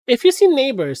If you've seen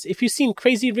Neighbors, if you've seen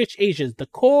Crazy Rich Asians, the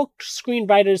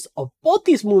co-screenwriters of both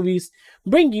these movies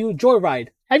bring you Joyride.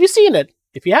 Have you seen it?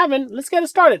 If you haven't, let's get it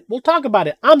started. We'll talk about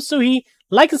it. I'm Suhi.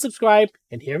 Like and subscribe,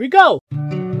 and here we go.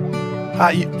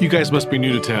 You guys must be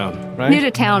new to town, right? New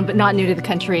to town, but not new to the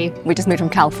country. We just moved from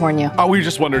California. Oh, we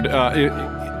just wondered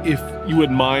if you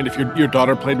wouldn't mind if your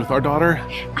daughter played with our daughter.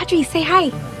 Audrey, say hi.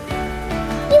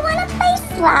 You want to play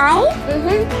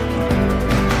slide?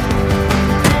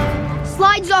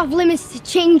 Slides off limits to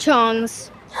ching-chongs.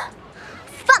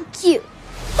 Fuck you.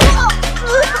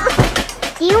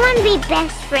 Do you want to be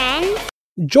best friends?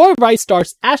 Joyride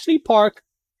stars Ashley Park,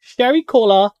 Sherry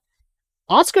Cola,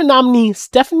 Oscar nominee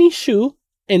Stephanie Hsu,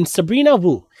 and Sabrina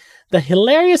Wu. The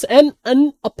hilarious and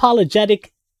unapologetic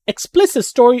explicit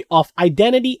story of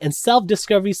identity and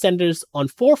self-discovery centers on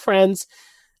four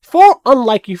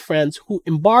unlikely friends who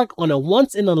embark on a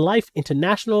once-in-a-life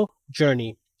international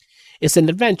journey. It's an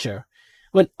adventure.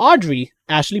 When Audrey,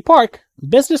 Ashley Park,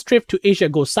 business trip to Asia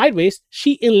goes sideways,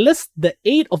 she enlists the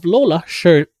aid of Lola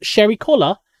Sherry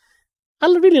Cola. I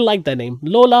really like that name,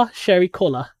 Lola Sherry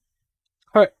Cola.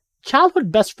 Her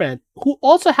childhood best friend, who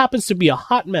also happens to be a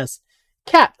hot mess,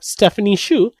 Kat Stephanie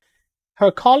Hsu,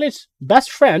 her college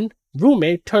best friend,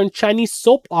 roommate turned Chinese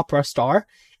soap opera star,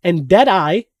 and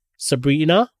Deadeye,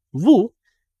 Sabrina Wu,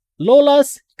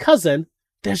 Lola's cousin.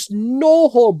 There's no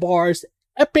hold bars.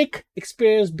 Epic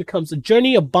experience becomes a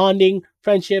journey of bonding,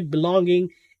 friendship, belonging,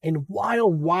 and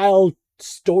wild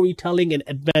storytelling and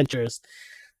adventures.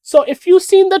 So if you've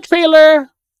seen the trailer,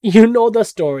 you know the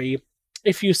story.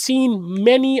 If you've seen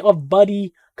many of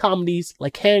buddy comedies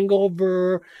like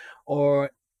Hangover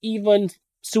or even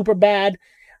Superbad,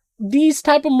 these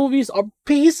type of movies are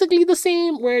basically the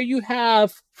same, where you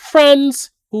have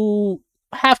friends who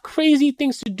have crazy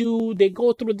things to do. They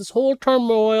go through this whole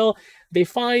turmoil. They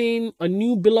find a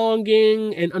new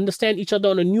belonging and understand each other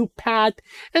on a new path.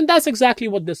 And that's exactly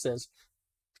what this is.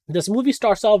 This movie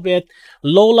starts off with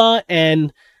Lola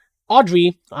and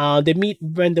Audrey. They meet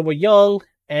when they were young,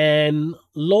 and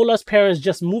Lola's parents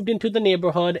just moved into the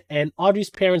neighborhood, and Audrey's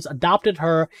parents adopted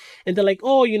her, and they're like,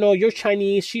 oh, you're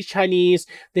Chinese, she's Chinese,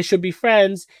 they should be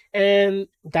friends. And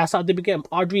that's how they became.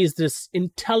 Audrey is this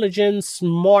intelligent,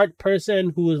 smart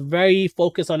person who is very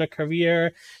focused on her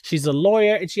career. She's a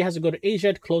lawyer, and she has to go to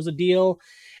Asia to close a deal,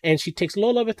 and she takes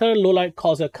Lola with her. Lola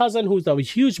calls her cousin, who's a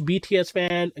huge BTS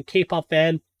fan, a K-pop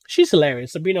fan. She's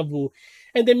hilarious, Sabrina Wu.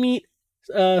 And they meet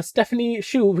Stephanie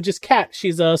Hsu, which is Kat.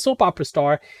 She's a soap opera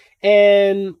star.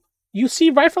 And you see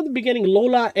right from the beginning,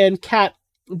 Lola and Kat,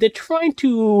 they're trying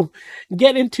to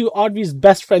get into Audrey's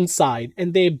best friend's side.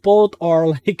 And they both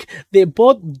don't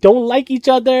like each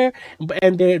other.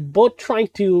 And they're both trying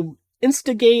to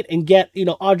instigate and get,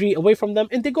 Audrey away from them.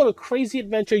 And they go on a crazy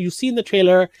adventure. You see in the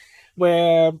trailer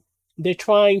where they're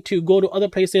trying to go to other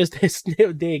places.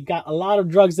 They got a lot of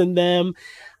drugs in them.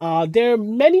 There are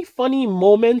many funny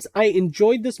moments. I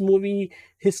enjoyed this movie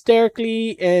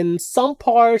hysterically in some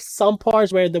parts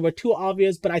where they were too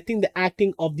obvious, but I think the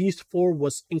acting of these four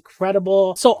was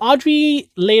incredible. So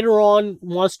Audrey later on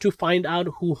wants to find out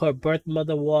who her birth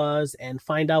mother was and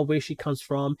find out where she comes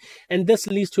from. And this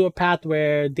leads to a path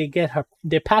where they get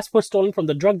their passport stolen from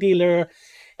the drug dealer,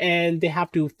 and they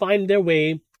have to find their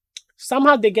way.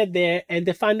 Somehow they get there and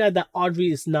they find out that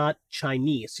Audrey is not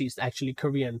Chinese. She's actually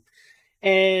Korean.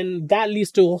 And that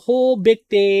leads to a whole big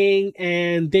thing,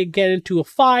 and they get into a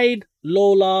fight.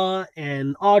 Lola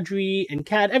and Audrey and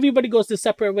Kat, everybody goes their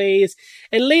separate ways.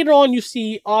 And later on, you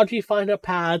see Audrey find her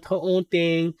path, her own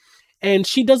thing. And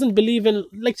she doesn't believe in,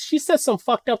 she says some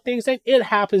fucked up things, and it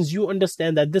happens. You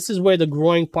understand that this is where the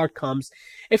growing part comes.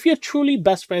 If you're truly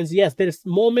best friends, yes, there's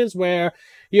moments where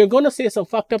you're going to say some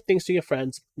fucked up things to your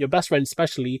friends, your best friends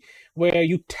especially, where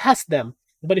you test them.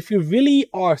 But if you really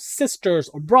are sisters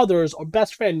or brothers or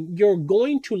best friend, you're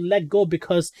going to let go,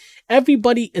 because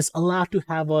everybody is allowed to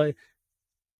have a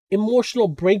emotional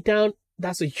breakdown.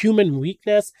 That's a human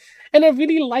weakness. And I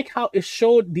really like how it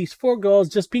showed these four girls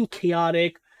just being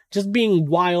chaotic, just being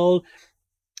wild.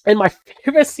 And my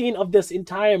favorite scene of this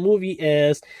entire movie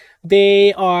is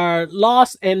they are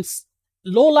lost, and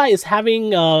Lola is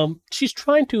having, she's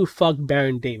trying to fuck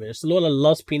Baron Davis. Lola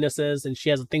loves penises, and she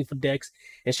has a thing for dicks,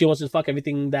 and she wants to fuck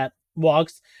everything that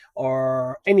walks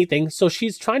or anything. So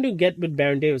she's trying to get with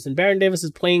Baron Davis, and Baron Davis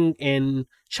is playing in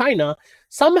China.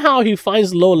 Somehow he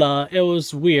finds Lola. It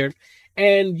was weird.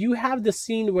 And you have the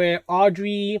scene where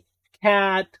Audrey,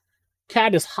 Kat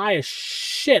is high as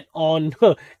shit on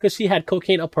her because she had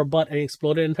cocaine up her butt and it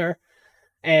exploded in her.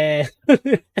 And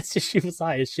it's just, she was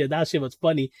high as shit. That shit was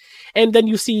funny. And then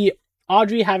you see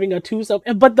Audrey having a twosome.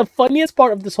 But the funniest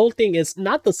part of this whole thing is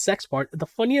not the sex part. The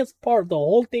funniest part of the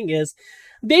whole thing is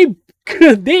they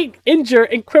injure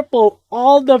and cripple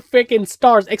all the freaking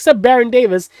stars except Baron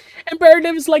Davis. And Baron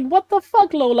Davis is like, what the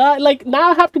fuck, Lola? Like,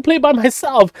 now I have to play by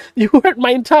myself. You hurt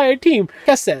my entire team. Like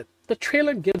I said, the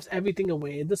trailer gives everything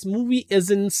away. This movie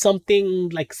isn't something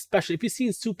like special. If you've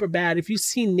seen Superbad, if you've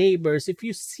seen Neighbors, if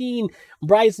you've seen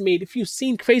Bridesmaid, if you've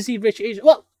seen Crazy Rich Asian,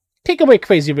 well, take away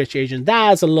Crazy Rich Asian.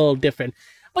 That's a little different.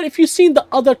 But if you've seen the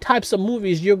other types of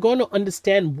movies, you're going to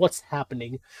understand what's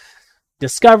happening.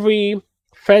 Discovery,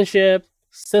 friendship,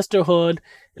 sisterhood,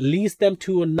 leads them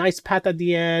to a nice path at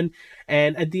the end.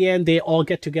 And at the end, they all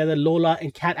get together. Lola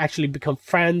and Kat actually become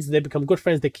friends. They become good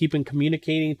friends. They keep on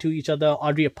communicating to each other.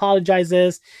 Audrey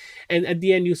apologizes. And at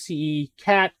the end, you see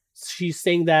Kat. She's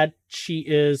saying that she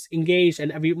is engaged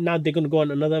and now they're going to go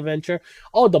on another adventure.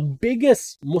 Oh, the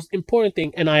biggest, most important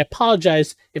thing, and I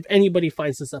apologize if anybody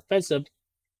finds this offensive,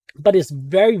 but it's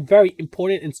very, very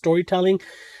important in storytelling.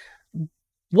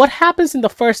 What happens in the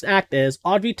first act is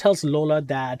Audrey tells Lola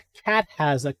that Kat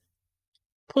has a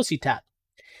pussy tat.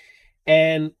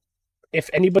 And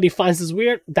if anybody finds this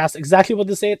weird, that's exactly what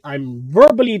they say. I'm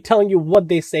verbally telling you what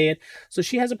they say it. So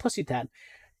she has a pussy tat.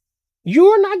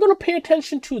 You're not going to pay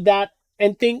attention to that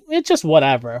and think it's just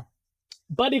whatever.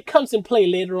 But it comes in play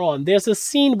later on. There's a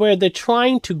scene where they're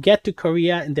trying to get to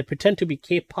Korea and they pretend to be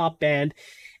K-pop band.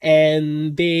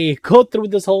 And they go through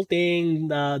this whole thing.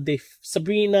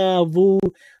 Sabrina Wu,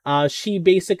 she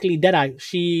basically Deadeye.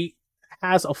 She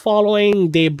has a following.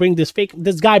 They bring this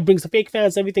guy brings the fake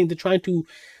fans, everything. They're trying to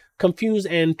confuse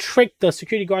and trick the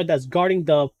security guard that's guarding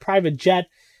the private jet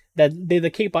that they're the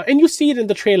K-pop. And you see it in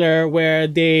the trailer where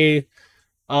they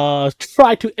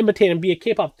try to imitate and be a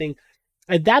K-pop thing.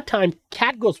 At that time,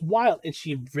 Kat goes wild and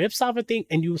she rips off a thing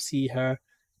and you see her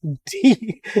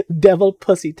devil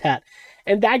pussy tat.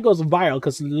 And that goes viral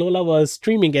because Lola was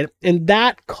streaming it. And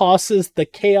that causes the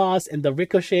chaos and the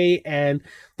ricochet and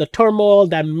the turmoil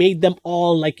that made them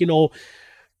all, like,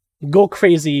 go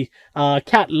crazy.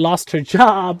 Kat lost her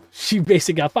job. She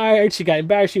basically got fired. She got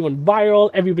embarrassed. She went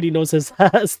viral. Everybody knows her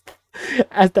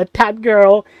as the Tat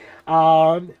Girl.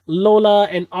 Lola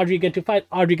and Audrey get to fight.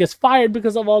 Audrey gets fired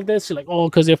because of all this. She's like, oh,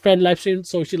 because your friend live streamed.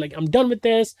 So she's like, I'm done with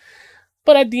this.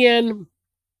 But at the end,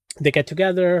 they get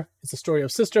together. It's a story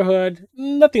of sisterhood.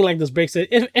 Nothing like this breaks it.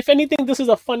 If anything, this is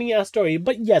a funny ass story.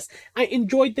 But yes, I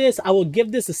enjoyed this. I will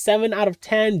give this a 7 out of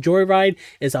 10. Joyride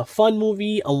is a fun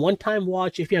movie, a one-time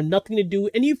watch if you have nothing to do.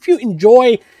 And if you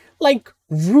enjoy like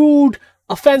rude,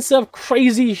 offensive,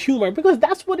 crazy humor, because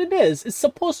that's what it is. It's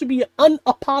supposed to be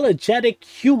unapologetic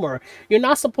humor. You're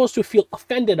not supposed to feel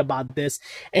offended about this.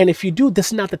 And if you do, this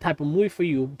is not the type of movie for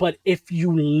you. But if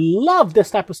you love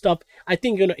this type of stuff, I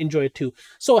think you're going to enjoy it too.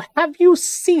 So have you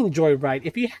seen Joyride?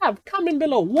 If you have, comment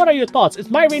below. What are your thoughts? Is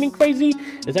my rating crazy?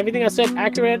 Is everything I said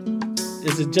accurate?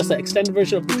 Is it just an extended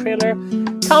version of the trailer?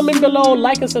 Comment below,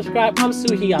 like and subscribe. I'm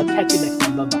Suhi. I'll catch you next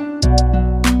time. Bye-bye.